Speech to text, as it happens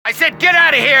I said get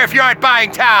out of here if you aren't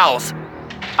buying towels.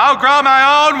 I'll grow my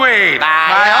own weed.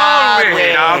 My own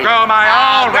weed. I'll grow my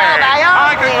own weed.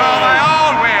 I can grow my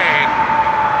own weed.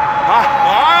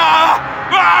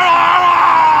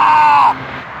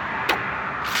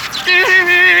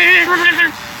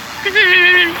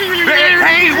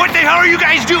 Hey, what the hell are you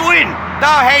guys doing?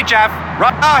 Oh, hey, Jeff.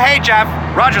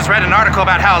 Roger's read an article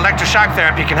about how electroshock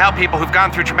therapy can help people who've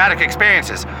gone through traumatic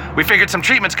experiences. We figured some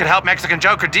treatments could help Mexican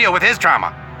Joker deal with his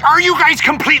trauma. Are you guys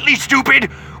completely stupid?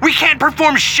 We can't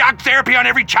perform shock therapy on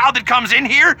every child that comes in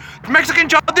here. Mexican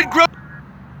child that grew...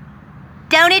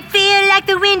 Don't it feel like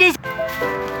the wind is...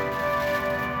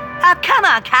 Oh, come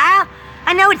on, Kyle.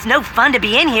 I know it's no fun to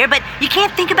be in here, but you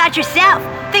can't think about yourself.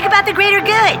 Think about the greater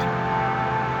good.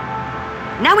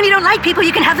 Now when you don't like people,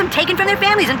 you can have them taken from their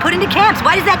families and put into camps.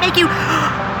 Why does that make you...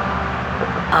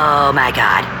 Oh, my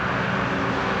God.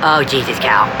 Oh, Jesus,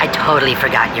 Cal. I totally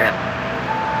forgot you're...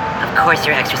 Of course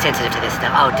you're extra sensitive to this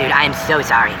stuff. Oh, dude, I am so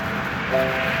sorry.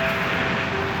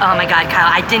 Oh, my God, Kyle,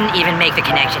 I didn't even make the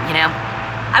connection, you know?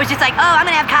 I was just like, oh, I'm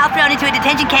gonna have Kyle thrown into a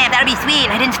detention camp. That'll be sweet.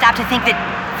 And I didn't stop to think that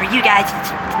for you guys, it's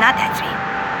not that sweet.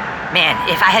 Man,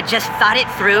 if I had just thought it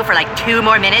through for like 2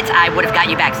 more minutes, I would have got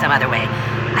you back some other way.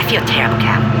 I feel terrible,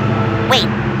 Cal. Wait.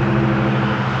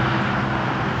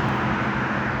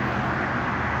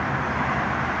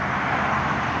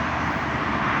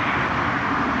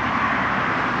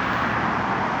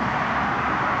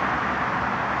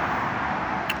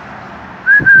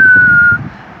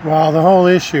 Well, the whole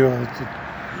issue of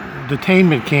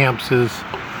detainment camps is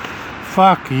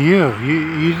fuck you.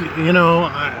 You know,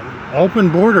 open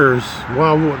borders,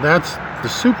 well, that's the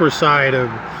super side of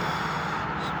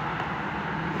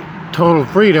total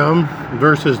freedom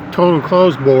versus total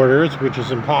closed borders, which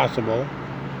is impossible.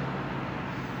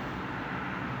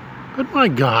 But my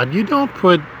God, you don't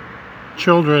put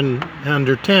children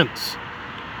under tents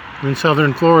in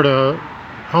southern Florida,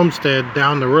 Homestead,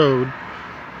 down the road,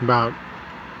 about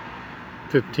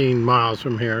 15 miles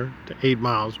from here to 8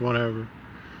 miles, whatever.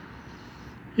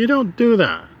 You don't do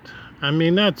that. I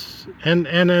mean, that's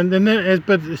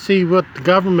but see what the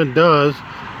government does,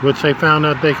 which they found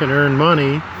out they can earn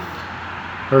money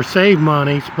or save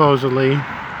money supposedly,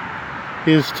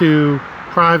 is to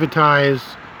privatize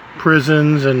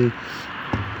prisons and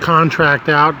contract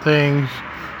out things,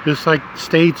 just like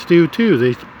states do too.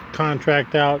 They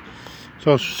contract out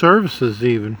social services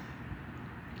even.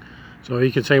 So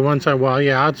you could say one side, well,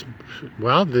 yeah,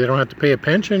 they don't have to pay a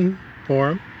pension for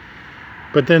them.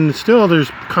 But then still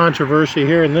there's controversy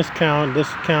here in this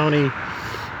county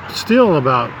still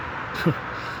about,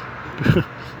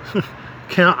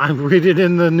 I read it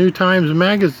in the New Times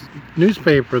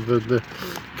newspaper, the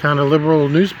kind of liberal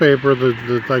newspaper,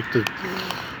 like the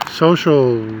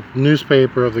social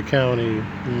newspaper of the county.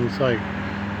 And it's like,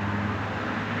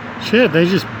 shit, they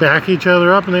just back each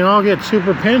other up and they all get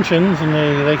super pensions and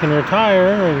they can retire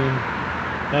and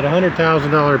at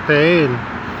 $100,000 pay and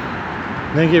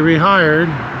then get rehired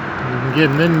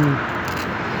and then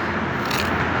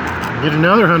get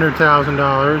another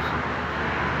 $100,000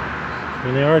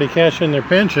 and they already cash in their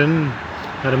pension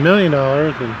at $1 million,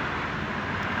 and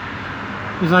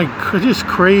it's like just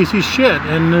crazy shit.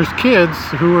 And there's kids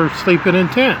who are sleeping in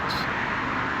tents,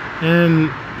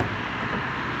 and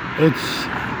it's,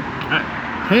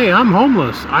 hey, I'm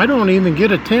homeless. I don't even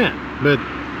get a tent, but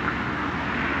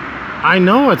I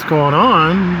know what's going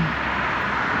on.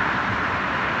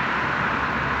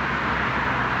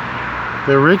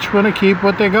 The rich want to keep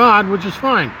what they got, which is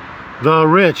fine. The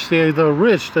rich, see, the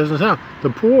rich doesn't sound.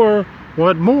 The poor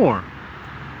want more.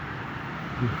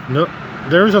 No,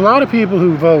 there's a lot of people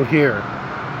who vote here.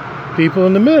 People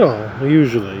in the middle,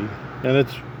 usually. And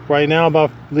it's right now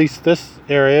about, at least this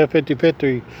area,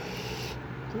 50-50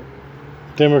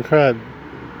 Democrat,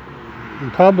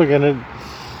 Republican.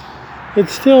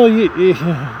 It's still, you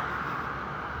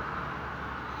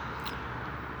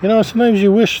know, sometimes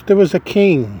you wish there was a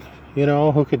king, you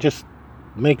know, who could just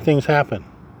make things happen.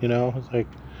 You know, it's like,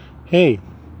 hey,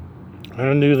 I'm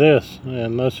gonna do this,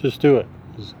 and let's just do it.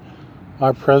 'Cause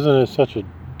our president is such a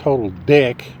total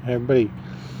dick. Everybody,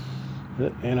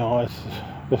 you know,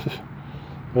 but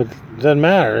it doesn't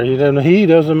matter. He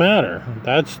doesn't matter.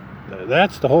 That's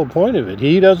the whole point of it.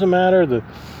 He doesn't matter. The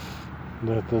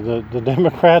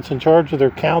Democrats in charge of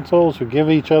their councils who give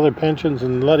each other pensions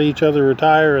and let each other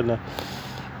retire, and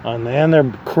their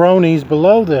cronies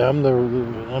below them.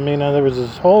 I mean, there was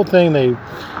this whole thing.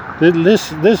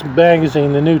 This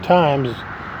magazine, the New Times,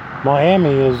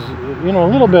 Miami, is, you know, a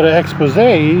little bit of expose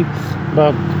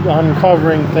about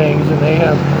uncovering things, and they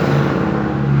have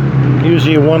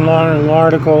usually one long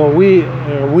article a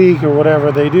week or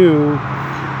whatever they do,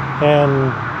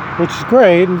 and which is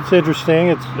great. It's interesting.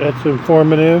 It's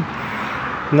informative.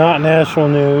 Not national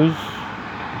news,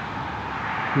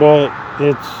 but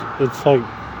it's like,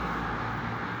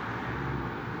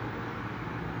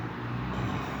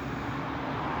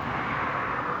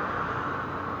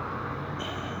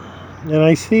 and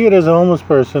I see it as a homeless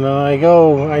person, and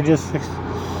I just,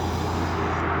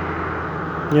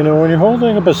 you know, when you're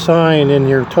holding up a sign and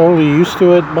you're totally used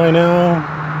to it by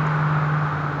now,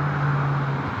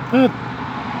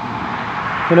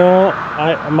 you know,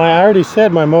 I already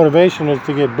said my motivation was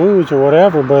to get booze or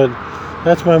whatever, but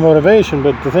that's my motivation.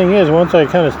 But the thing is, once I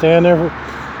kind of stand there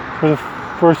for the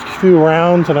first few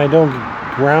rounds and I don't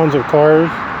get rounds of cars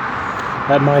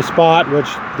at my spot, which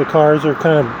the cars are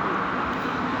kind of,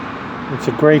 it's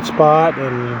a great spot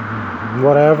and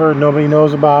whatever, nobody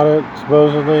knows about it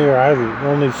supposedly, or I've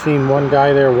only seen one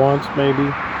guy there once maybe,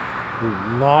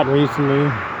 not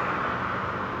recently.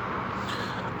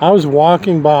 I was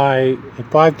walking by at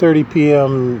 5:30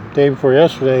 p.m. day before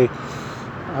yesterday,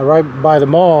 right by the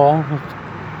mall,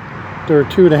 or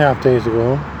 2.5 days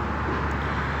ago,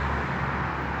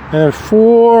 and there's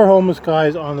 4 homeless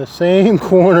guys on the same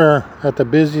corner at the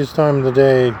busiest time of the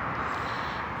day.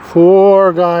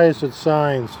 4 guys with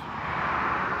signs,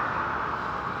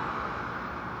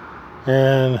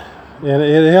 and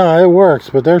yeah, it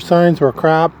works. But their signs were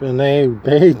crap, and they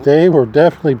were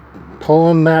definitely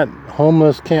pulling that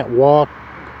homeless can't walk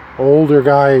older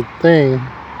guy thing,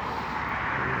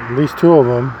 at least 2 of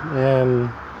them, and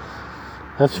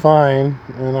that's fine.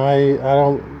 And I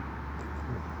don't,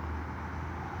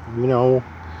 you know,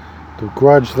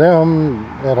 begrudge them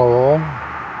at all.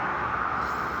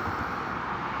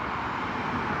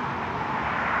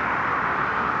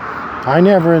 I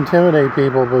never intimidate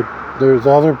people, but there's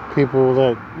other people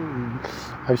that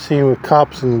I've seen with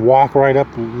cups and walk right up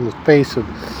in the face of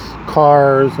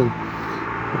cars. And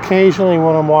occasionally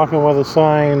when I'm walking with a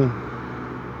sign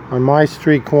on my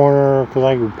street corner, because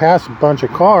I pass a bunch of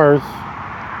cars,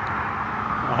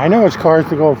 I know which cars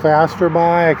to go faster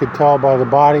by. I could tell by the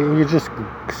body. You just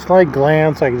slight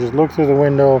glance, I could just look through the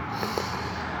window.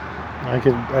 I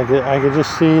could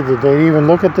just see that they even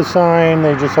look at the sign.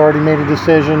 They just already made a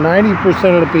decision.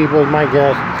 90% of the people, is my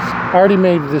guess, already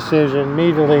made a decision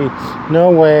immediately.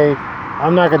 No way,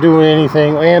 I'm not gonna do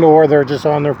anything, and or they're just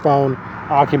on their phone,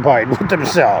 occupied with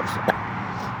themselves.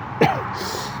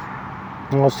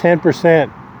 Almost 10%,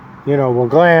 you know, will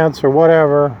glance or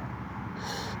whatever.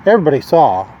 Everybody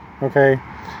saw, okay.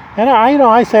 And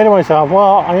I say to myself,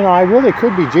 well, you know, I really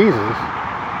could be Jesus.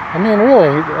 I mean, really.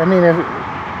 I mean, if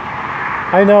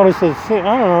I notice that,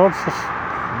 I don't know, it's just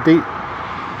deep,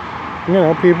 you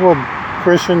know, people with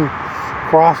Christian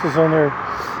crosses on their,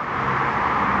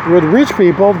 with rich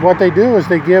people, what they do is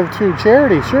they give to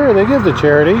charity. Sure, they give to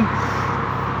charity.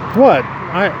 What?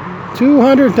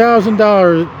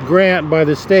 $200,000 grant by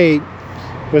the state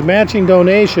with matching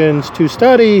donations to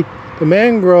study the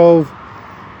mangrove,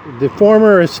 the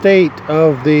former estate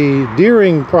of the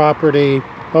Deering property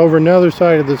over another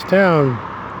side of this town,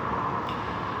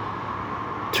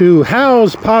 to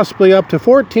house possibly up to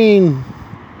 14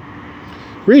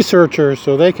 researchers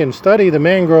so they can study the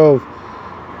mangrove,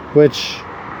 which,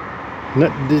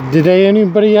 did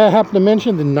anybody happen to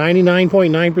mention that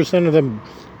 99.9% of the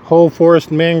whole forest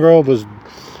mangrove was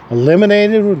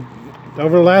eliminated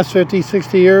over the last 50,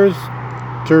 60 years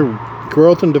through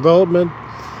growth and development?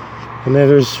 And then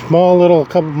there's a small little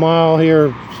couple mile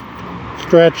here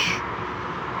stretch,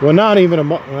 well, not even a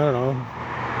mile, I don't know,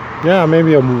 yeah,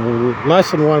 maybe a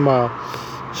less than 1 mile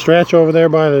stretch over there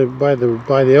by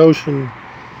the ocean,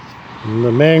 and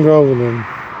the mangrove, and then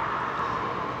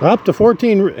up to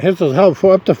 14. This will help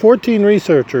for up to 14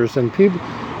 researchers and people,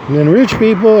 and then rich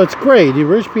people. It's great. You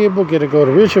rich people get to go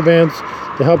to rich events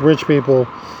to help rich people.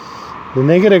 Then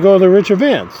they get to go to the rich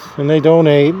events and they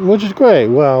donate, which is great.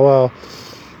 Well,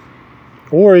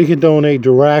 or you can donate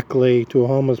directly to a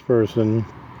homeless person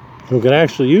who can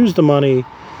actually use the money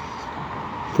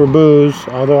for booze,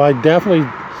 although I definitely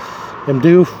am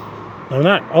due. I'm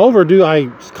not overdue. I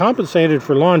compensated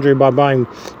for laundry by buying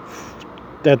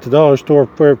at the dollar store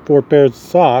 4 pairs of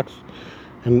socks,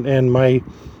 and my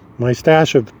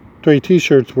stash of 3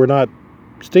 t-shirts were not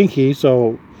stinky,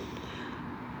 so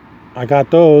I got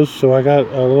those. So I got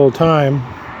a little time,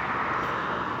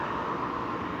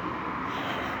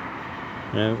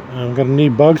 and I'm gonna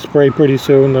need bug spray pretty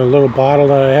soon. The little bottle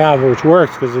that I have, which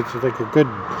works because it's like a good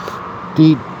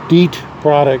DEET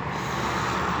product.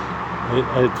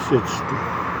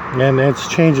 It's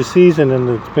change of season and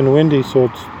it's been windy, so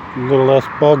it's a little less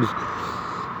bugs.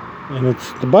 And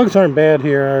the bugs aren't bad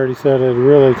here. I already said it,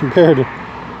 really, compared to,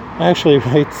 actually,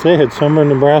 I'd say it, summer in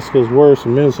Nebraska is worse,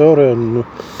 and Minnesota and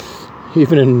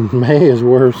even in May is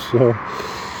worse. So,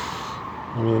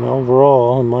 I mean,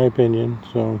 overall, in my opinion.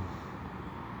 So,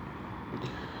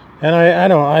 and I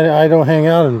don't hang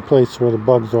out in a place where the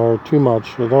bugs are too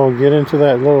much. I don't get into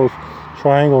that little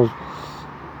triangle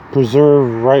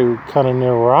preserve right kind of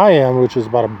near where I am, which is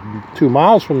about 2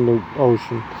 miles from the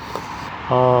ocean.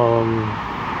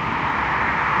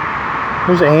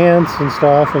 There's ants and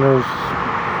stuff, and you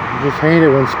just hate it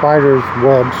when spiders'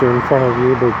 webs are in front of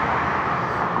you. But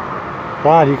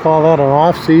God, you call that an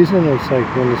off season? It's like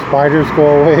when the spiders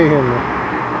go away and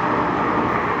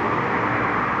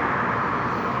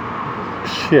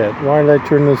shit. Why did I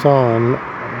turn this on?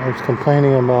 I was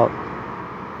complaining about.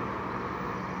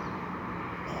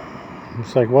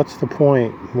 It's like, what's the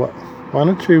point? Why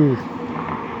don't you?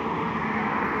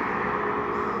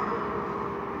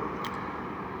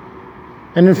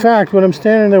 And in fact, when I'm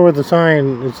standing there with the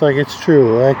sign, it's like, it's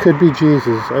true. I could be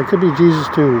Jesus. I could be Jesus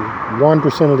to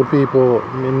 1% of the people,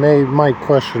 and they might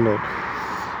question it.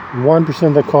 1%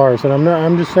 of the cars, and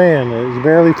I'm just saying, it's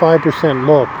barely 5%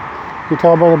 look. You can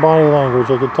tell by the body language.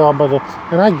 I can tell by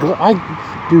and I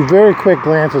do very quick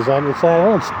glances. I'm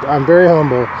very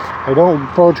humble. I don't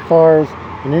approach cars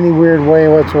in any weird way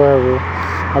whatsoever.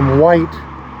 I'm white.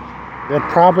 That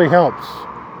probably helps.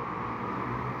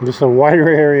 Just a wider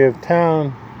area of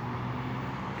town.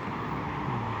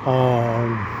 A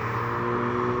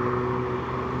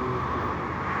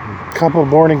couple of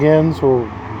born-agains who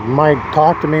might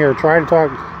talk to me or try to talk.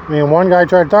 I mean, one guy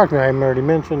tried to talk to me. I already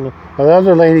mentioned. The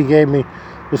other lady gave me.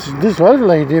 This other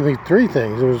lady gave me 3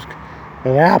 things. It was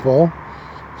an apple.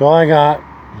 That's all I got.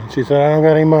 And she said, I don't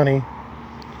got any money.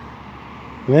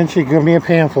 And then she gave me a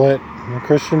pamphlet, a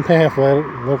Christian pamphlet.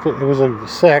 It was a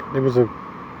sect. It was a.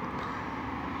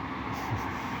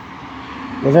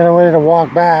 And then I waited to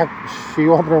walk back. She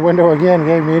opened her window again and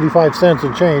gave me 85 cents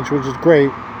in change, which is great.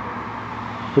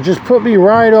 It just put me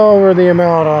right over the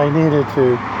amount I needed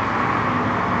to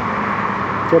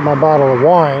get my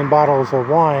bottles of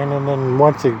wine, and then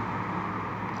once it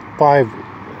 5,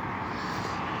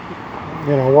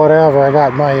 whatever, I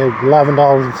got my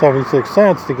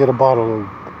 $11.76 to get a bottle of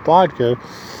vodka.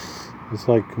 It's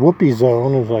like whoopee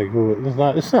zone. It's like,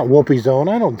 it's not whoopee zone.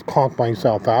 I don't conk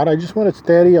myself out. I just want it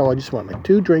steady. I just want like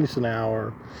 2 drinks an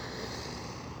hour.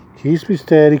 Keeps me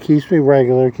steady, keeps me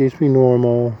regular, keeps me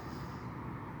normal.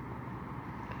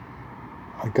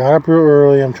 I got up real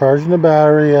early. I'm charging the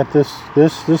battery at this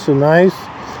is a nice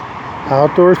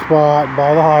outdoor spot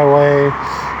by the highway.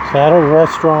 It's at a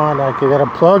restaurant. I got to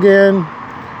plug in,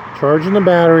 charging the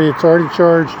battery. It's already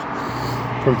charged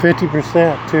from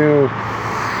 50% to,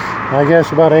 I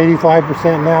guess, about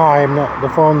 85% now. I'm not, the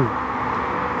phone,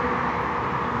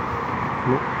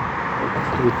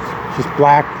 it's just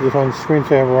black. It's on the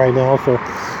screensaver right now, so,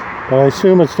 but I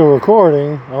assume it's still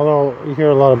recording, although you hear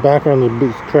a lot of background,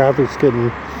 the traffic's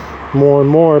getting more and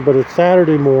more. But it's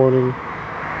Saturday morning,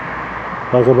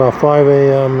 like about 5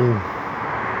 a.m., and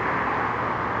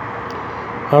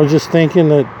I was just thinking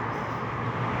that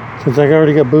since I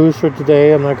already got booze for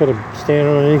today, I'm not going to stand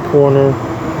on any corner.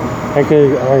 I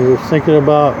was thinking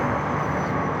about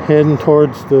heading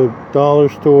towards the dollar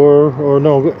store,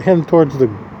 heading towards the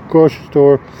grocery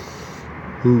store.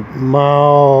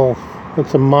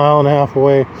 It's a mile and a half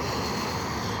away,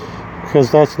 because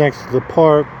that's next to the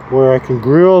park where I can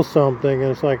grill something,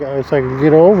 and it's like I can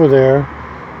get over there.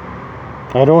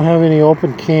 I don't have any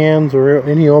open cans or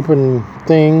any open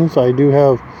things. I do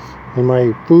have in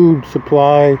my food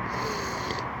supply.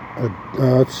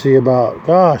 Let's see,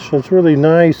 that's really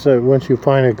nice once you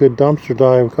find a good dumpster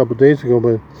dive a couple days ago,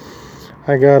 but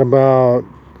I got about,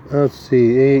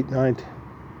 8, 9,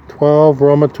 12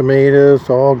 Roma tomatoes,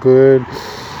 all good.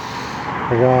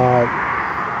 I got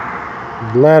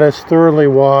lettuce thoroughly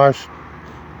washed,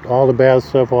 all the bad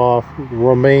stuff off,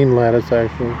 romaine lettuce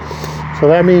actually. So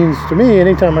that means to me,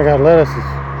 anytime I got lettuce,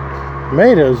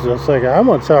 tomatoes, it's like I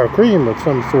want sour cream of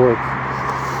some sort.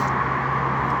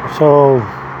 So,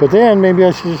 but then maybe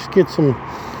I should just get some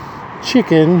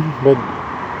chicken, but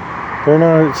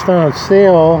it's not on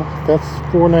sale. That's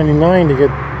 $4.99 to get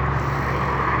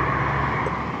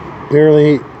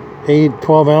barely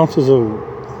 12 ounces of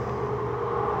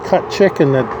cut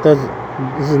chicken. This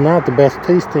is not the best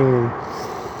tasting.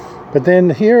 But then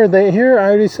here I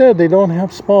already said they don't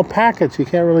have small packets. You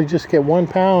can't really just get 1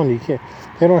 pound.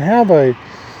 They don't have,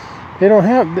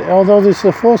 although this is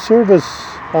a full service,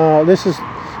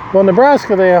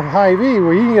 Nebraska, they have Hy-Vee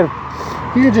where you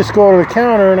can just go to the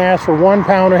counter and ask for 1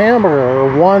 pound of hamburger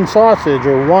or 1 sausage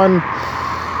or 1,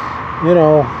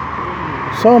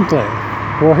 something.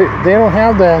 Well, they don't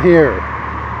have that here.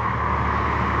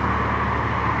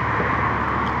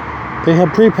 They have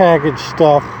prepackaged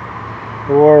stuff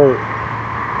So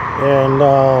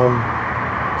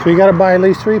you got to buy at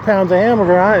least 3 pounds of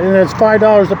hamburger, and it's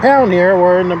 $5 a pound here,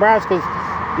 where in Nebraska's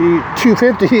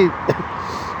 $2.50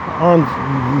 on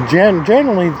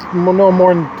generally no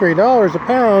more than $3 a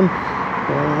pound.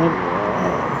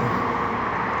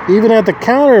 Even at the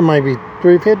counter, it might be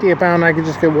 $3.50 a pound. I could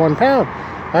just get 1 pound.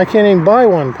 I can't even buy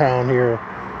 1 pound here.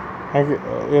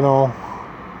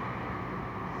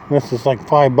 This is like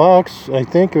 $5, I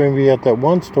think, maybe at that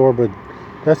one store, but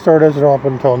that store doesn't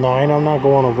open until 9. I'm not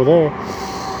going over there.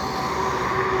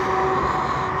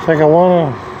 It's like I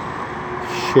want to...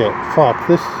 Shit, fuck,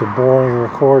 this is a boring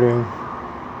recording.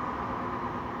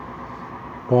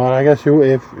 But I guess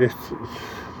if it's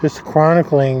just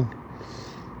chronicling,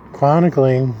 it's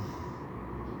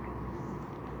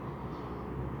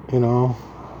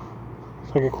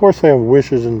like, of course I have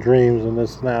wishes and dreams and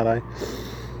this and that.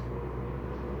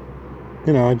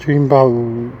 I dream about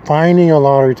finding a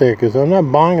lottery ticket, because I'm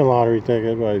not buying a lottery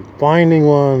ticket, but finding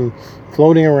one,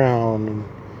 floating around,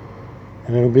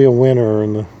 and it'll be a winner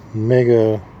in the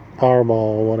mega Powerball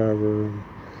or whatever.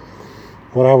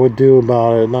 What I would do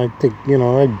about it, and I think,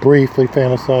 I briefly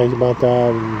fantasized about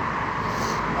that. And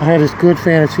I had this good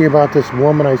fantasy about this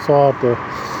woman I saw at the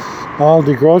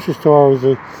Aldi grocery store. It was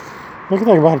looking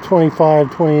like about a 25,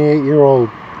 28-year-old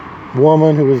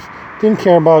woman who didn't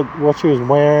care about what she was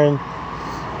wearing.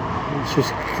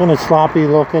 She's kind of sloppy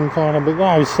looking, kind of. But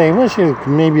I was saying, well, she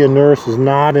maybe a nurse is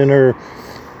not in her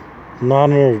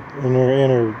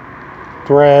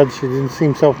threads. She didn't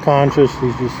seem self-conscious.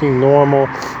 She just seemed normal.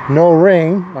 No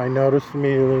ring, I noticed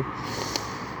immediately.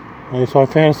 And so I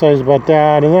fantasized about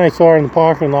that. And then I saw her in the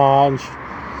parking lot,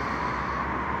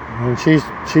 and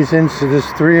she's into this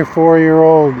 3 or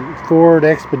 4-year-old Ford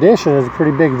Expedition. It's a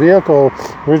pretty big vehicle,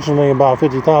 originally about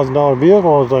 $50,000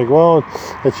 vehicle. I was like, well,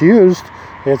 it's used.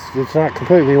 It's not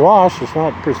completely washed. It's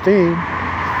not pristine.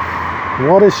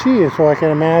 What is she? And so I can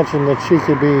imagine that she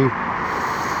could be,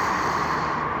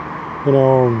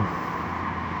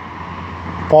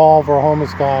 fall for a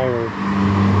homeless guy, or...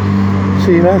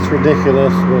 See, that's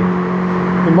ridiculous, but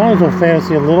you might as well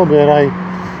fantasy a little bit.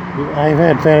 I've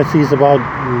had fantasies about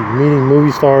meeting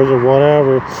movie stars or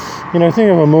whatever.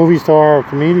 Think of a movie star or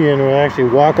comedian who would actually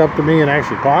walk up to me and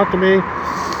actually talk to me.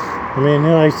 I mean,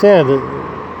 I said,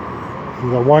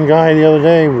 the one guy the other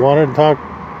day wanted to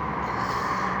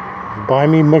buy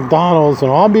me McDonald's,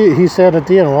 and he said at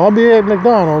the end, I'll be at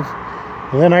McDonald's.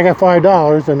 And then I got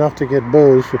 $5, enough to get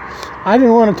booze. I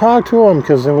didn't want to talk to him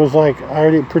because it was like, I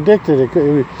already predicted it.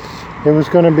 It was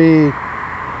going to be,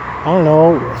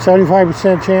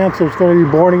 75% chance it was going to be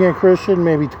born again Christian,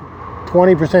 maybe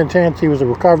 20% chance he was a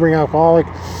recovering alcoholic,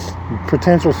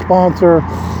 potential sponsor,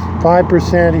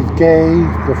 5% he's gay,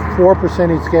 4%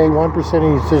 he's gay,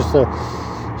 1% he's just a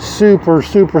super,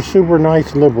 super, super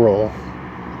nice liberal.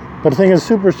 But the thing is,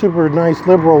 super, super nice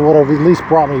liberal would have at least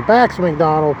brought me back to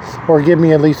McDonald's or give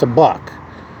me at least $1.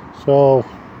 So,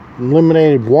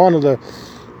 eliminated one of the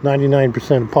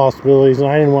 99% of possibilities, and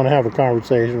I didn't want to have a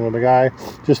conversation with the guy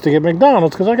just to get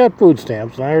McDonald's, because I got food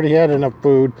stamps, and I already had enough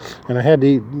food, and I had to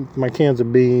eat my cans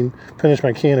of bean, finish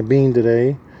my can of bean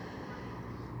today,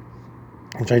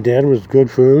 which I did. Was good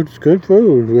food. It's good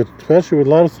food, especially with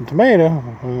lettuce and tomato,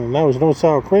 and that was no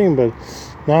sour cream, but...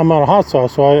 Now I'm out of hot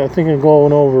sauce, so I think I'm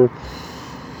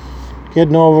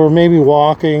getting over, maybe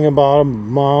walking about 1.5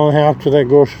 miles to that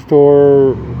grocery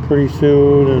store pretty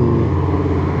soon.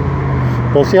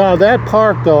 But see, out of that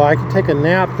park, though, I can take a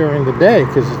nap during the day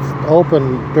because it's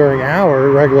open during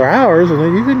regular hours, and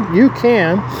then you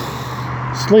can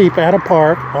sleep at a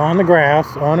park on the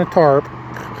grass on a tarp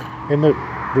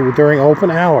during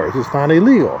open hours. It's not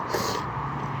illegal.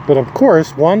 But of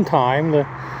course, one time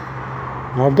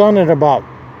I've done it about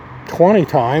 20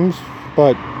 times,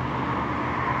 but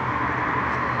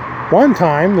one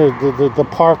time the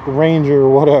park ranger or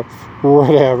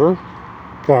whatever,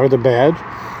 or the badge,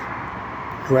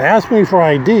 who asked me for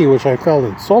ID, which I felt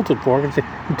insulted for, because he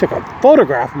took a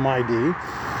photograph of my ID,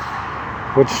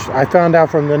 which I found out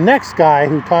from the next guy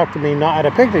who talked to me not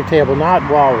at a picnic table, not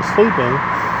while I was sleeping.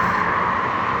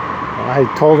 I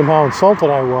told him how insulted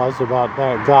I was about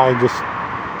that guy just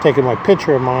taking my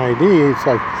picture of my ID. It's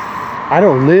like, I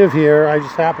don't live here. I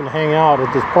just happen to hang out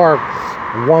at this park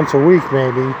once a week,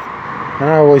 maybe. And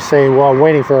I always say, well, I'm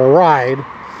waiting for a ride,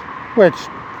 which,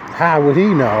 how would he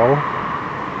know?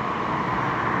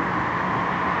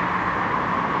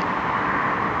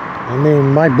 I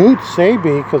mean, my boots save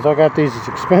me because I got these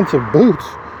expensive boots.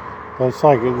 It's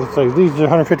like these are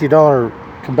 $150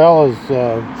 Cabela's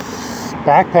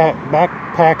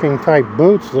backpacking type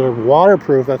boots that are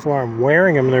waterproof. That's why I'm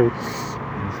wearing them. They're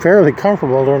fairly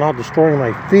comfortable. They're not destroying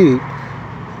my feet,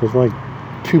 because my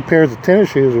 2 pairs of tennis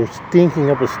shoes are stinking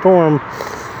up a storm.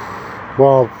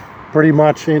 Well, pretty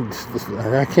much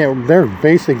they're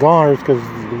basically goners because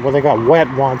they got wet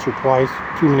once or twice,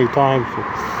 too many times. So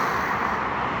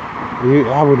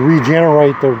I would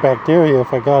regenerate their bacteria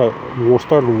if I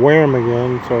started to wear them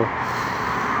again. So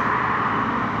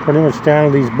pretty much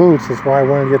down to these boots. That's why I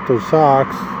wanted to get those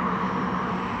socks.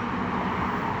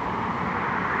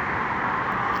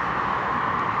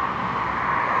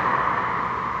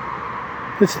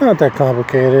 It's not that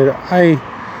complicated. I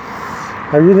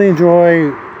really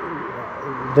enjoy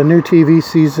the new TV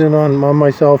season on my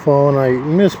cell phone. I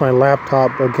miss my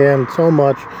laptop again so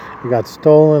much. It got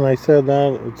stolen. I said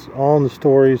that. It's all in the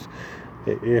stories.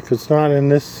 If it's not in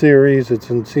this series,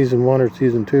 it's in season 1 or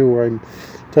season 2, where I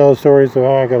tell the stories of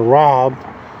how I got robbed.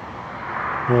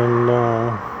 And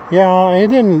yeah, it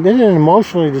didn't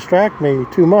emotionally distract me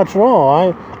too much at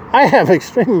all. I have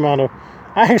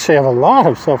I actually have a lot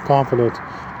of self-confidence.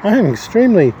 I am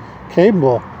extremely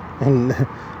capable in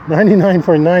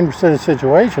 99.9% of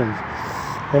situations.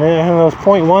 And in those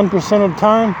 0.1% of the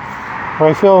time where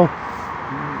I feel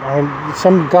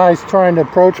some guy's trying to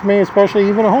approach me, especially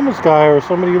even a homeless guy or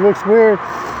somebody who looks weird,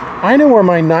 I know where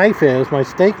my knife is, my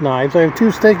steak knives. I have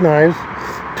 2 steak knives,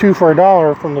 2 for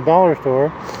 $1 from the dollar store,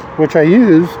 which I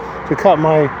use to cut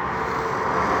my,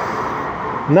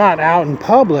 not out in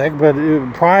public, but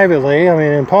privately. I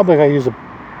mean, in public I use a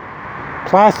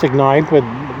plastic knife, but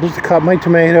just to cut my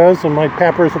tomatoes and my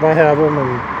peppers if I have them.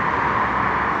 And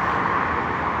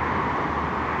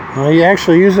I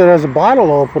actually use it as a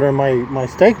bottle opener, my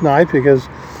steak knife, because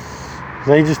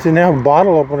they just didn't have a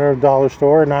bottle opener at the dollar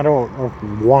store, and I don't a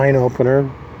wine opener.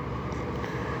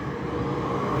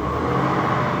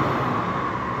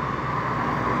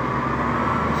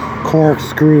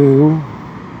 Corkscrew.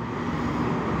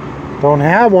 Don't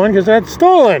have one because that's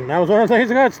stolen. That was one of the things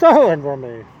that got stolen from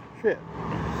me. Shit.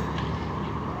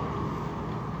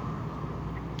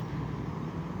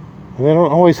 And they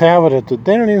don't always have it they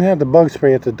don't even have the bug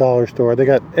spray at the dollar store. They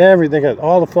got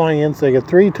all the flying insects. They got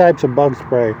 3 types of bug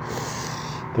spray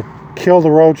to kill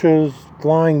the roaches,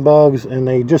 flying bugs, and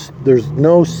there's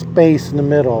no space in the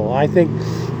middle. I think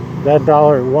that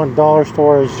 $1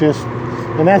 store is just,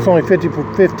 and that's only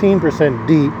 15%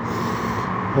 deep.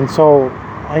 And so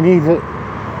I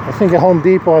think at Home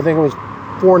Depot, I think it was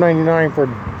 $4.99 for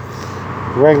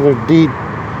regular deep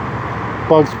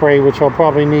bug spray, which I'll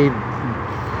probably need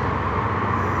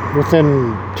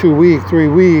within 2 weeks, 3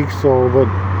 weeks. So, but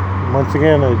once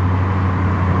again,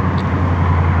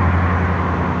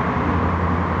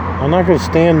 I'm not going to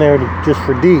stand there just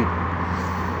for deep.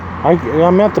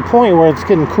 I'm at the point where it's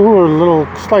getting cooler,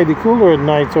 slightly cooler at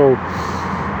night. So,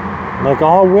 like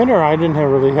all winter, I didn't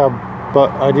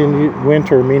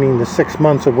winter, meaning the 6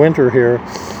 months of winter here,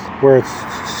 where it's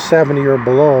 70 or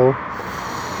below,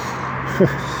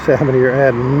 70 or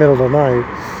at the middle of the night.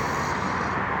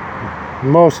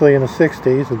 Mostly in the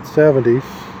 60s and 70s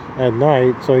at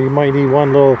night, so you might need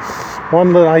one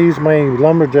that I use my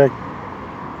lumberjack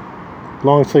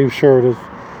long sleeve shirt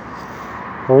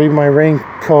or even my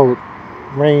raincoat,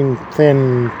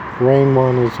 thin rain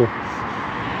one is a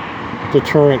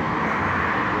deterrent.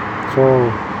 So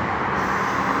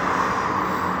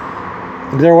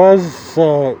there was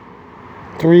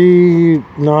 3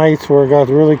 nights where it got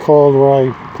really cold where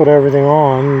I put everything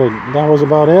on, but that was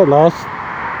about it last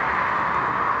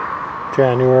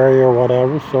January or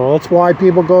whatever. So that's why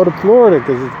people go to Florida,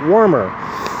 because it's warmer.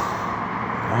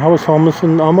 I was homeless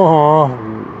in Omaha,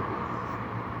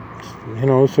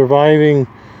 surviving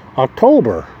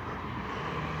October.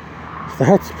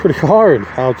 That's pretty hard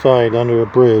outside under a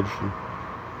bridge.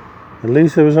 At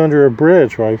least it was under a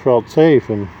bridge where I felt safe,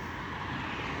 and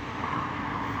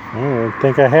I don't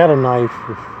think I had a knife.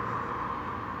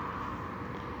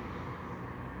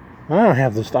 I don't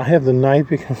have this. I have the knife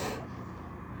because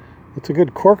it's a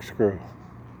good corkscrew.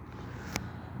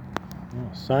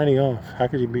 Signing off. How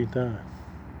could you beat that?